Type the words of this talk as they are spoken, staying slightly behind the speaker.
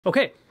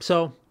Okay,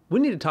 so we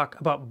need to talk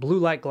about blue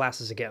light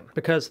glasses again,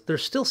 because there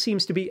still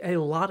seems to be a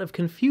lot of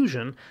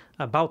confusion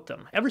about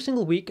them. Every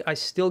single week, I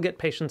still get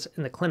patients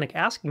in the clinic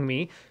asking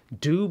me,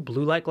 do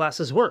blue light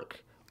glasses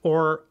work?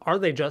 Or are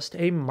they just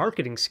a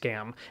marketing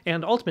scam?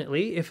 And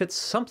ultimately, if it's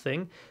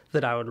something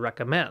that I would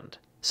recommend.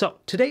 So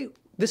today,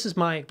 this is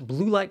my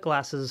blue light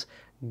glasses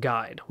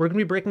guide. We're going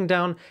to be breaking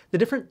down the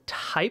different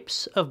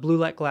types of blue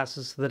light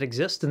glasses that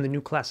exist and the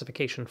new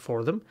classification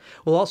for them.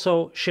 We'll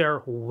also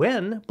share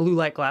when blue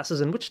light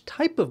glasses and which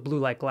type of blue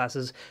light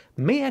glasses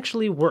may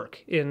actually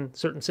work in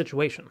certain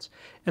situations.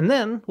 And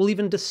then we'll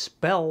even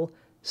dispel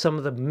some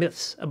of the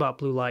myths about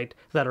blue light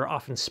that are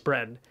often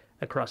spread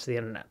across the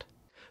internet.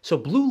 So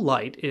blue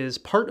light is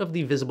part of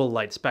the visible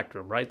light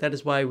spectrum, right? That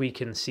is why we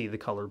can see the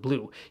color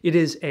blue. It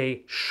is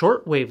a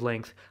short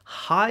wavelength,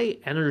 high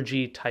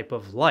energy type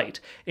of light,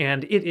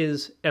 and it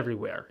is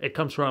everywhere. It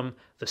comes from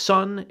the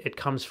sun, it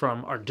comes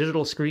from our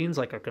digital screens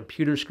like our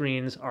computer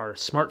screens, our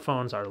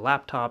smartphones, our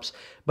laptops,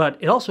 but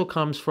it also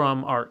comes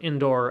from our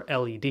indoor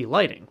LED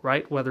lighting,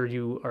 right? Whether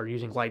you are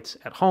using lights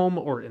at home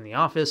or in the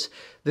office,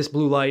 this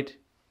blue light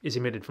is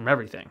emitted from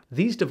everything.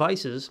 These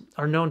devices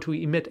are known to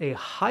emit a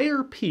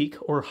higher peak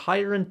or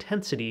higher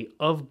intensity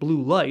of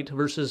blue light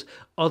versus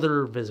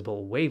other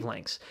visible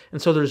wavelengths.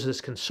 And so there's this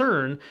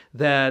concern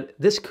that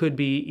this could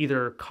be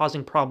either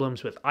causing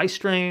problems with eye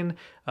strain,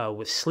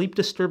 with sleep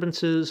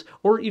disturbances,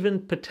 or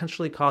even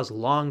potentially cause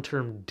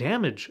long-term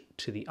damage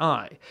to the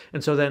eye.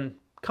 And so then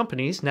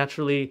companies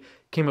naturally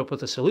came up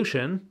with a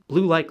solution,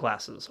 blue light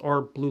glasses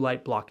or blue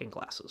light blocking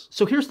glasses.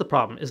 So here's the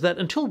problem, is that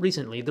until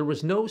recently, there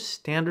was no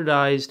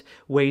standardized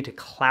way to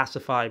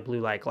classify blue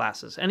light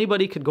glasses.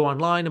 Anybody could go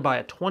online and buy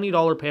a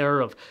 $20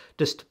 pair of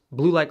just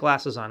blue light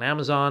glasses on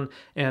Amazon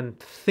and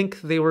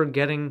think they were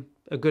getting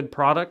a good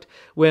product,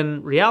 when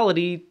in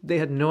reality, they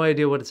had no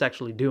idea what it's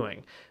actually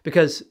doing.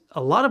 Because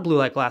a lot of blue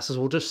light glasses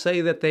will just say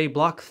that they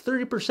block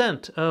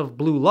 30% of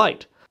blue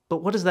light.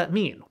 But what does that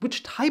mean?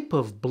 Which type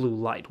of blue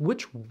light?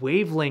 Which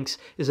wavelengths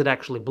is it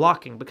actually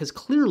blocking? Because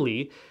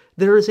clearly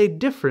there is a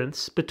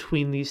difference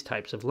between these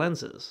types of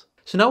lenses.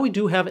 So now we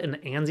do have an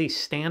ANSI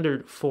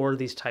standard for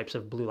these types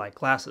of blue light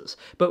glasses,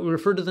 but we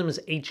refer to them as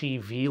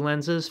HEV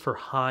lenses for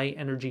high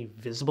energy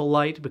visible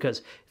light,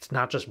 because it's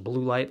not just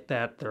blue light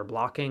that they're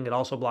blocking, it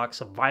also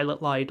blocks a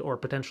violet light or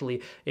potentially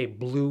a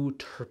blue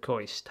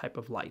turquoise type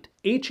of light.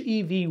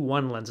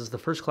 HEV1 lenses, the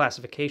first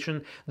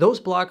classification, those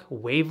block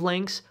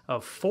wavelengths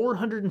of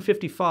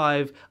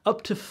 455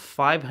 up to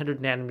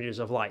 500 nanometers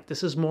of light.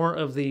 This is more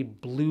of the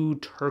blue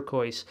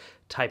turquoise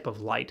type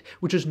of light,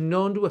 which is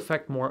known to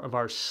affect more of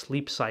our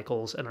sleep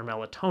cycles and our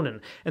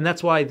melatonin. And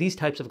that's why these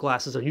types of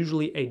glasses are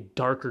usually a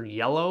darker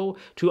yellow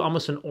to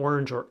almost an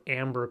orange or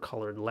amber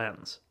colored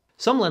lens.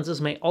 Some lenses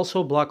may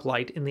also block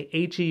light in the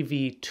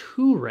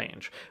HEV2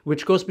 range,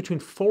 which goes between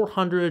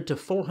 400 to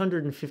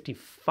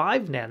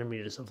 455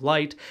 nanometers of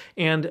light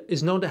and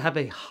is known to have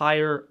a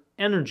higher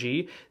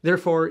energy,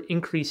 therefore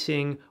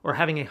increasing or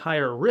having a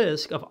higher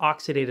risk of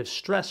oxidative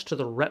stress to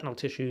the retinal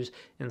tissues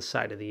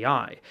inside of the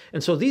eye.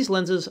 And so these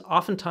lenses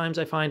oftentimes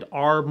I find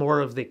are more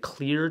of the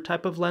clear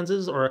type of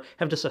lenses or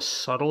have just a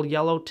subtle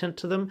yellow tint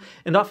to them,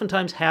 and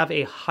oftentimes have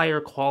a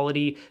higher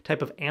quality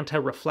type of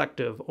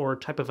anti-reflective or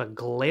type of a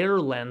glare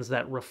lens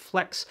that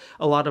reflects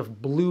a lot of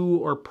blue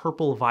or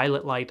purple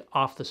violet light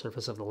off the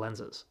surface of the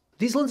lenses.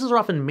 These lenses are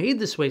often made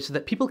this way so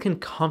that people can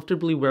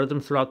comfortably wear them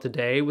throughout the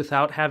day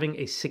without having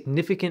a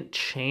significant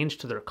change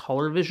to their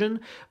color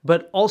vision,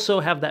 but also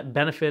have that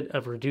benefit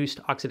of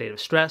reduced oxidative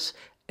stress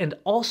and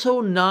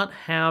also not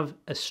have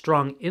a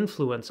strong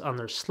influence on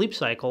their sleep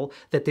cycle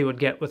that they would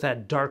get with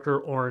that darker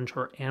orange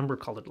or amber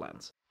colored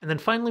lens. And then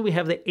finally, we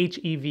have the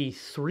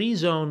HEV3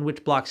 zone,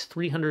 which blocks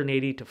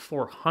 380 to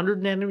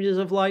 400 nanometers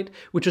of light,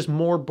 which is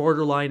more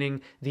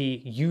borderlining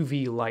the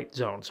UV light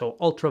zone. So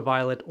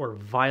ultraviolet or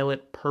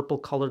violet purple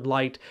colored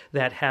light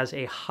that has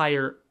a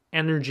higher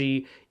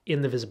energy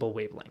in the visible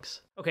wavelengths.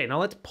 Okay, now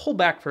let's pull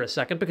back for a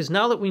second, because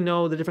now that we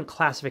know the different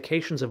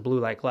classifications of blue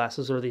light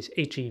glasses or these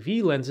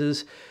HEV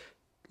lenses,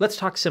 let's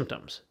talk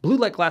symptoms. Blue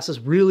light glasses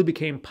really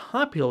became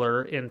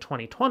popular in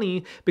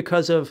 2020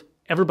 because of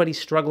everybody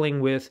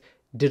struggling with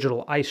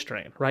digital eye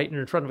strain, right?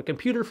 You're in front of a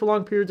computer for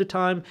long periods of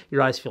time,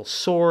 your eyes feel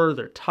sore,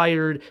 they're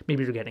tired,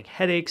 maybe you're getting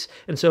headaches,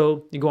 and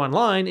so you go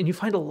online and you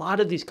find a lot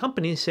of these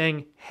companies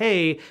saying,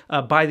 hey,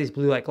 buy these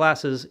blue light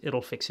glasses,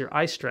 it'll fix your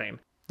eye strain.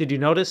 Did you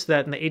notice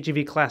that in the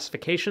HEV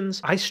classifications,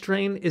 eye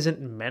strain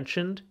isn't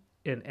mentioned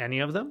in any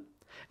of them?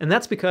 And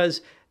that's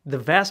because the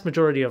vast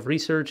majority of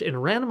research in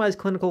randomized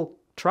clinical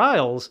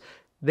trials,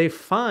 they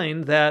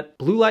find that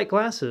blue light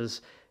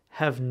glasses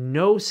have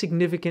no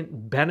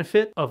significant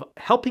benefit of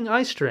helping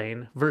eye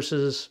strain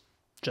versus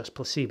just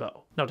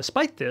placebo. Now,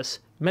 despite this,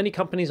 many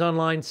companies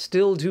online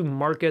still do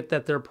market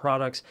that their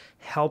products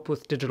help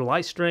with digital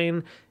eye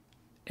strain,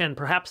 and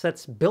perhaps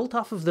that's built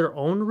off of their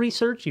own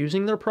research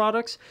using their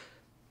products,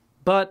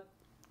 but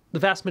the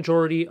vast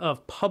majority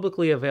of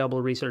publicly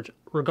available research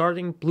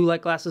regarding blue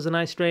light glasses and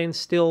eye strain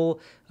still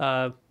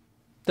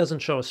doesn't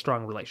show a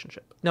strong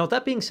relationship. Now, with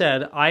that being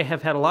said, I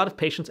have had a lot of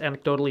patients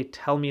anecdotally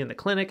tell me in the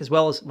clinic, as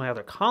well as my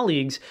other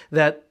colleagues,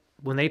 that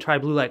when they try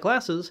blue light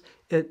glasses,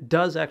 it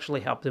does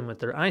actually help them with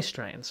their eye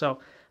strain. So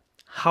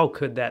how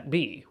could that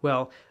be?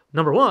 Well,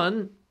 number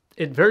one,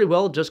 it very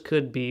well just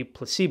could be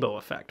placebo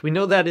effect. We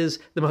know that is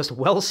the most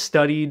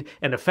well-studied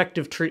and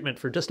effective treatment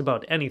for just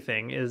about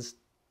anything is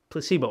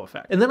placebo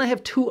effect. And then I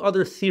have two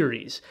other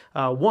theories.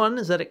 One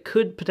is that it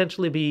could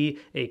potentially be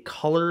a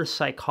color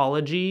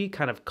psychology,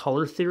 kind of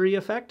color theory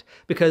effect,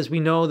 because we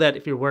know that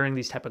if you're wearing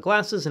these type of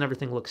glasses and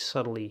everything looks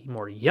subtly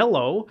more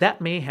yellow,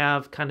 that may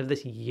have kind of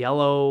this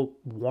yellow,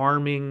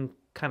 warming,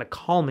 kind of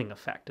calming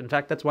effect. In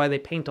fact, that's why they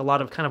paint a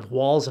lot of kind of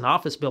walls in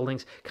office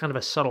buildings kind of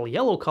a subtle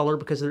yellow color,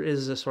 because there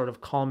is a sort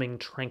of calming,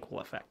 tranquil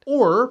effect.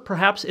 Or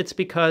perhaps it's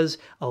because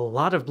a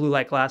lot of blue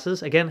light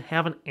glasses, again,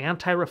 have an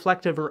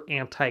anti-reflective or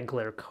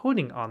anti-glare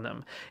coating on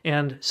them.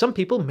 And some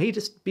people may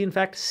just be, in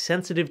fact,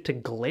 sensitive to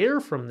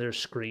glare from their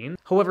screen.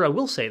 However, I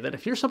will say that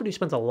if you're somebody who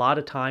spends a lot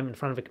of time in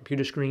front of a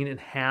computer screen and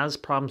has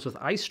problems with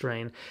eye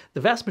strain,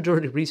 the vast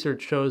majority of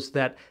research shows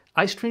that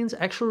eye strain's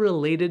actually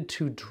related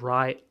to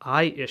dry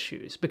eye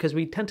issues because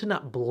we tend to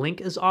not blink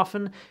as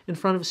often in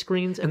front of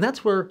screens, and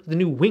that's where the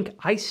new Wink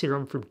eye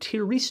serum from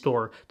Tear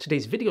Restore,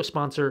 today's video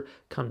sponsor,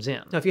 comes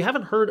in. Now, if you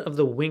haven't heard of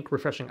the Wink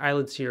Refreshing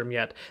Eyelid Serum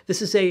yet,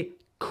 this is a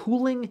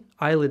cooling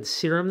eyelid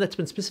serum that's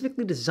been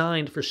specifically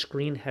designed for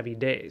screen-heavy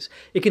days.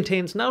 It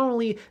contains not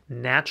only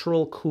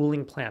natural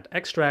cooling plant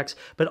extracts,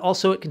 but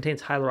also it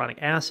contains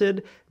hyaluronic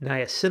acid,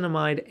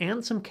 niacinamide,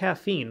 and some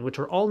caffeine, which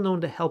are all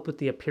known to help with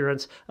the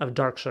appearance of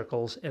dark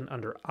circles and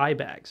under eye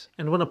bags.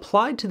 And when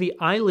applied to the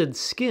eyelid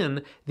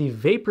skin, the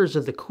vapors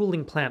of the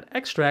cooling plant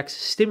extracts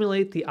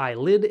stimulate the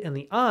eyelid and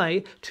the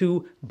eye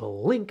to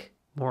blink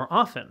more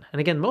often. And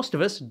again, most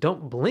of us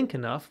don't blink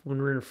enough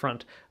when we're in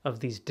front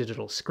of these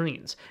digital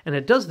screens. And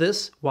it does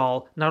this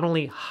while not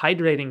only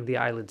hydrating the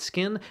eyelid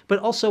skin, but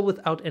also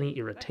without any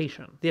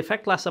irritation. The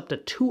effect lasts up to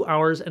 2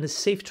 hours and is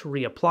safe to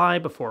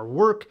reapply before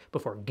work,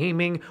 before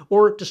gaming,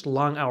 or just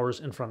long hours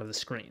in front of the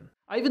screen.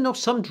 I even know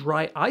some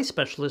dry eye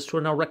specialists who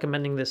are now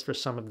recommending this for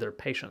some of their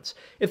patients.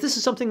 If this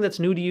is something that's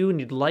new to you and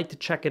you'd like to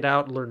check it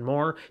out, learn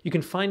more, you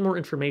can find more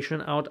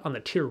information out on the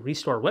Tear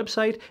Restore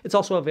website. It's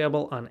also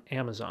available on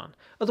Amazon.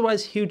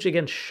 Otherwise, huge,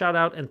 again, shout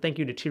out and thank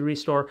you to Tear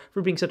Restore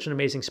for being such an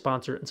amazing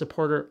sponsor and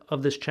supporter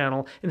of this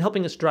channel and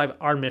helping us drive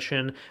our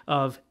mission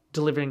of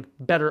delivering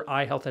better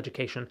eye health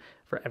education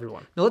for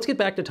everyone. Now let's get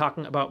back to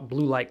talking about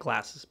blue light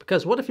glasses,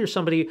 because what if you're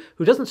somebody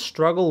who doesn't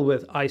struggle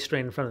with eye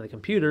strain in front of the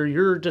computer,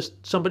 you're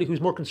just somebody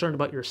who's more concerned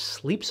about your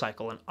sleep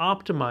cycle and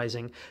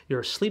optimizing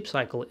your sleep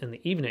cycle in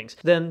the evenings.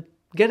 Then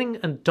getting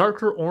a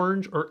darker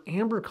orange or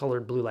amber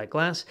colored blue light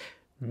glass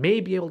may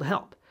be able to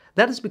help.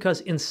 That is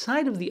because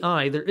inside of the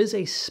eye, there is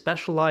a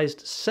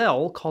specialized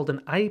cell called an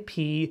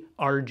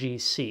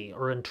IPRGC,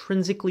 or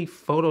intrinsically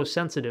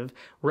photosensitive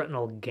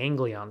retinal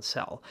ganglion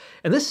cell.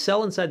 And this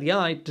cell inside the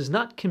eye does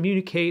not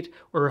communicate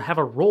or have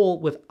a role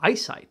with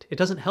eyesight. It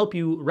doesn't help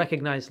you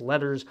recognize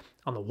letters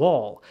on the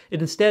wall. It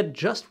instead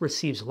just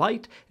receives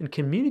light and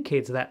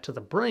communicates that to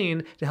the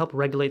brain to help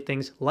regulate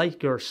things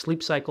like your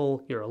sleep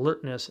cycle, your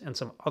alertness, and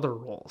some other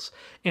roles.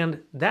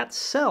 And that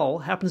cell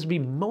happens to be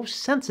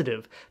most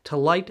sensitive to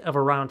light of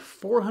around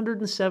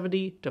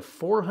 470 to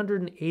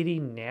 480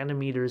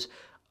 nanometers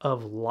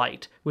of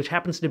light, which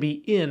happens to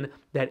be in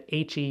that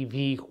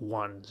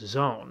HEV1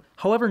 zone.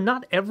 However,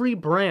 not every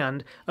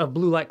brand of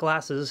blue light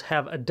glasses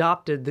have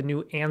adopted the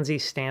new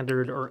ANSI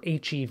standard or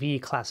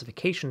HEV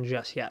classification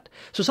just yet.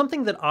 So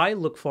something that I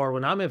look for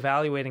when I'm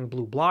evaluating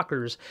blue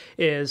blockers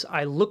is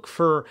I look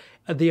for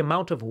the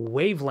amount of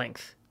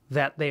wavelength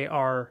that they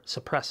are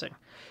suppressing.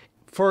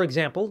 For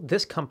example,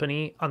 this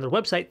company on their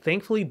website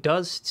thankfully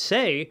does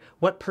say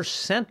what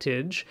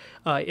percentage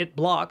it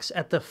blocks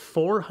at the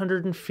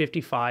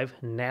 455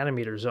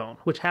 nanometer zone,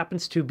 which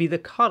happens to be the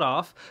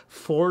cutoff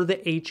for the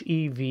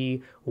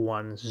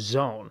HEV1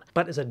 zone.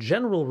 But as a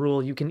general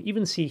rule, you can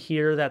even see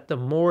here that the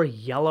more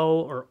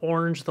yellow or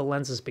orange the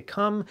lenses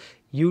become,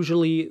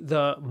 usually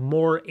the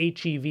more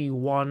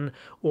HEV1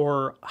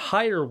 or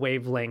higher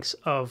wavelengths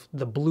of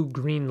the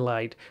blue-green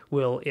light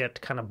will it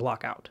kind of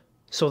block out.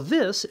 So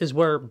this is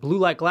where blue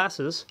light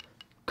glasses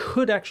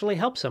could actually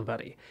help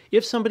somebody.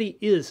 If somebody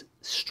is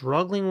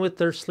struggling with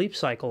their sleep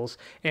cycles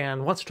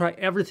and wants to try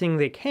everything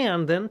they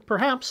can, then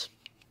perhaps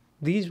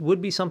these would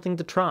be something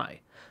to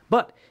try.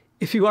 But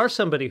if you are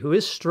somebody who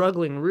is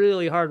struggling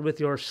really hard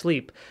with your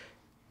sleep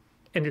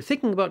and you're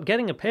thinking about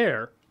getting a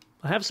pair,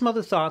 I have some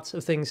other thoughts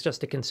of things just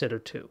to consider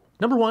too.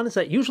 Number one is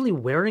that usually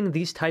wearing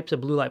these types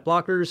of blue light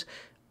blockers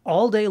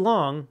all day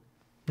long,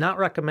 not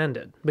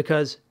recommended,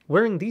 because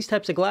wearing these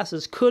types of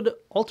glasses could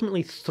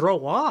ultimately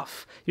throw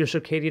off your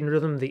circadian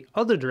rhythm the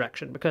other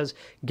direction, because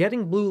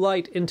getting blue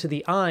light into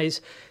the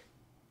eyes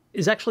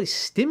is actually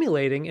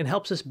stimulating and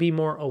helps us be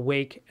more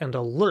awake and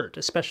alert,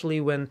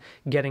 especially when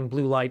getting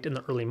blue light in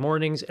the early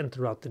mornings and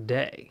throughout the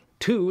day.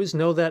 Two is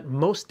know that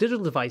most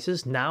digital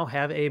devices now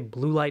have a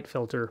blue light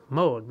filter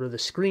mode, where the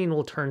screen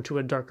will turn to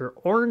a darker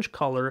orange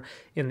color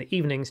in the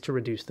evenings to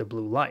reduce the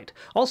blue light.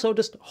 Also,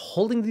 just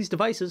holding these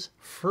devices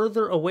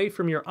further away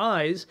from your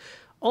eyes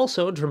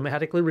also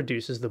dramatically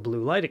reduces the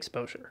blue light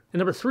exposure. And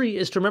number three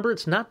is to remember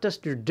it's not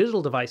just your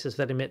digital devices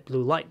that emit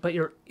blue light, but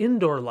your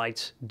indoor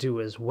lights do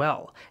as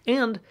well.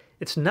 And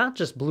it's not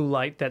just blue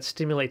light that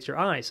stimulates your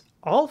eyes.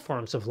 All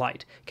forms of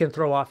light can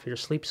throw off your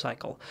sleep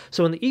cycle.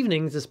 So in the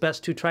evenings, it's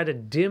best to try to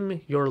dim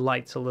your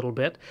lights a little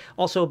bit.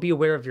 Also be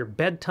aware of your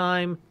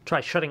bedtime, try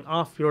shutting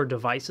off your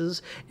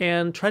devices,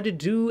 and try to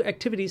do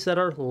activities that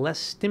are less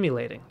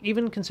stimulating.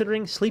 Even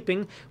considering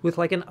sleeping with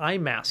like an eye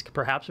mask,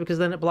 perhaps, because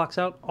then it blocks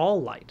out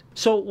all light.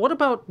 So what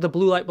about the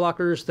blue light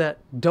blockers that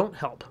don't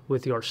help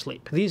with your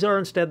sleep? These are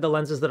instead the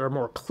lenses that are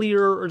more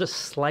clear or just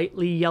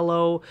slightly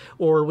yellow,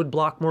 or would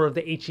block more of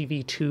the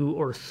HEV2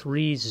 or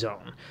 3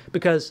 zone.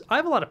 Because I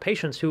have a lot of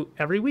patients who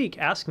every week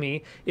ask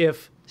me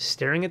if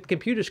staring at the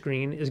computer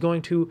screen is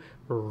going to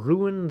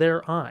ruin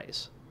their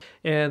eyes.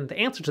 And the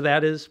answer to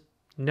that is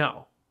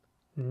no,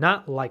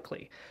 not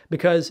likely.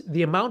 Because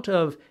the amount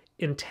of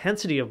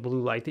intensity of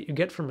blue light that you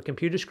get from a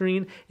computer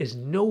screen is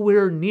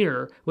nowhere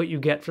near what you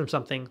get from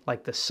something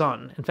like the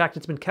sun. In fact,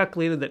 it's been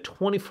calculated that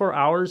 24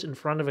 hours in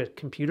front of a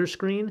computer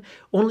screen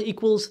only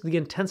equals the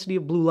intensity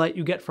of blue light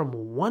you get from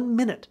 1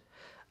 minute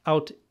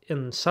out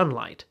in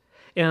sunlight.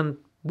 And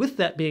with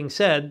that being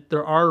said,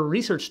 there are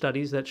research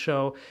studies that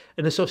show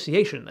an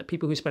association that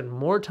people who spend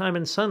more time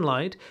in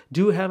sunlight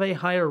do have a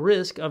higher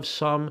risk of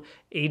some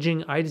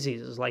aging eye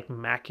diseases like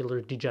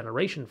macular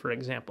degeneration, for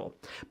example.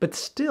 But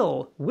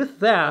still,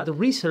 with that, the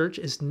research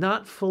is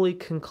not fully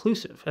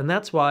conclusive, and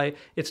that's why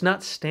it's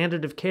not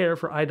standard of care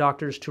for eye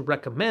doctors to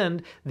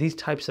recommend these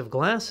types of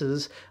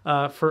glasses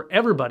for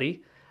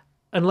everybody,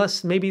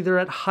 unless maybe they're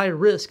at high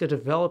risk of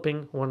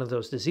developing one of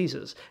those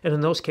diseases. And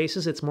in those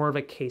cases, it's more of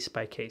a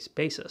case-by-case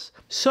basis.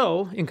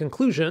 So, in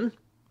conclusion,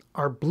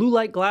 are blue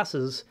light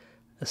glasses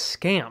a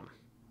scam?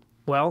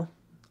 Well,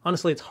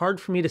 honestly, it's hard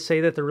for me to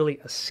say that they're really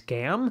a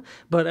scam,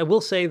 but I will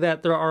say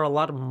that there are a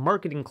lot of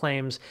marketing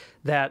claims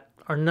that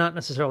are not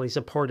necessarily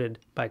supported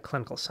by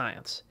clinical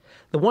science.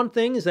 The one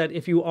thing is that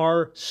if you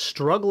are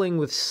struggling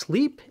with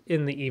sleep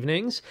in the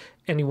evenings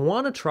and you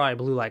want to try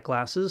blue light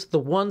glasses, the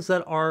ones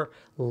that are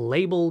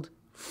labeled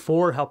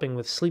for helping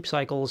with sleep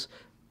cycles,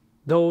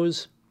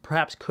 those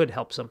perhaps could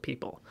help some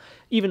people.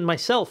 Even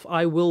myself,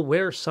 I will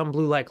wear some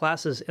blue light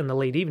glasses in the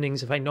late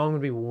evenings if I know I'm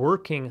going to be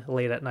working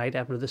late at night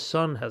after the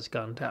sun has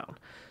gone down.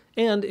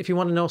 And if you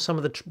want to know some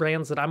of the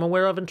brands that I'm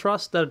aware of and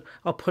trust, then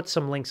I'll put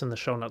some links in the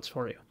show notes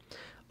for you.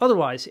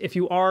 Otherwise, if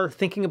you are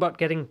thinking about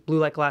getting blue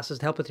light glasses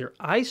to help with your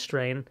eye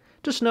strain,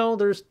 just know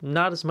there's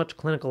not as much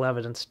clinical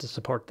evidence to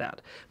support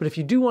that. But if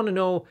you do want to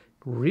know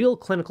real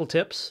clinical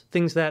tips,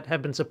 things that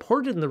have been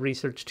supported in the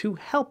research to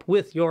help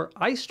with your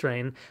eye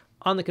strain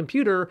on the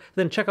computer,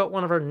 then check out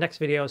one of our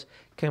next videos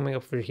coming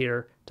up over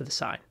here to the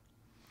side.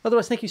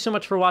 Otherwise, thank you so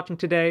much for watching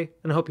today,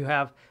 and I hope you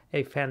have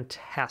a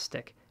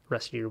fantastic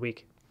rest of your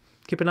week.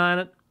 Keep an eye on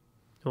it,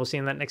 and we'll see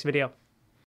you in that next video.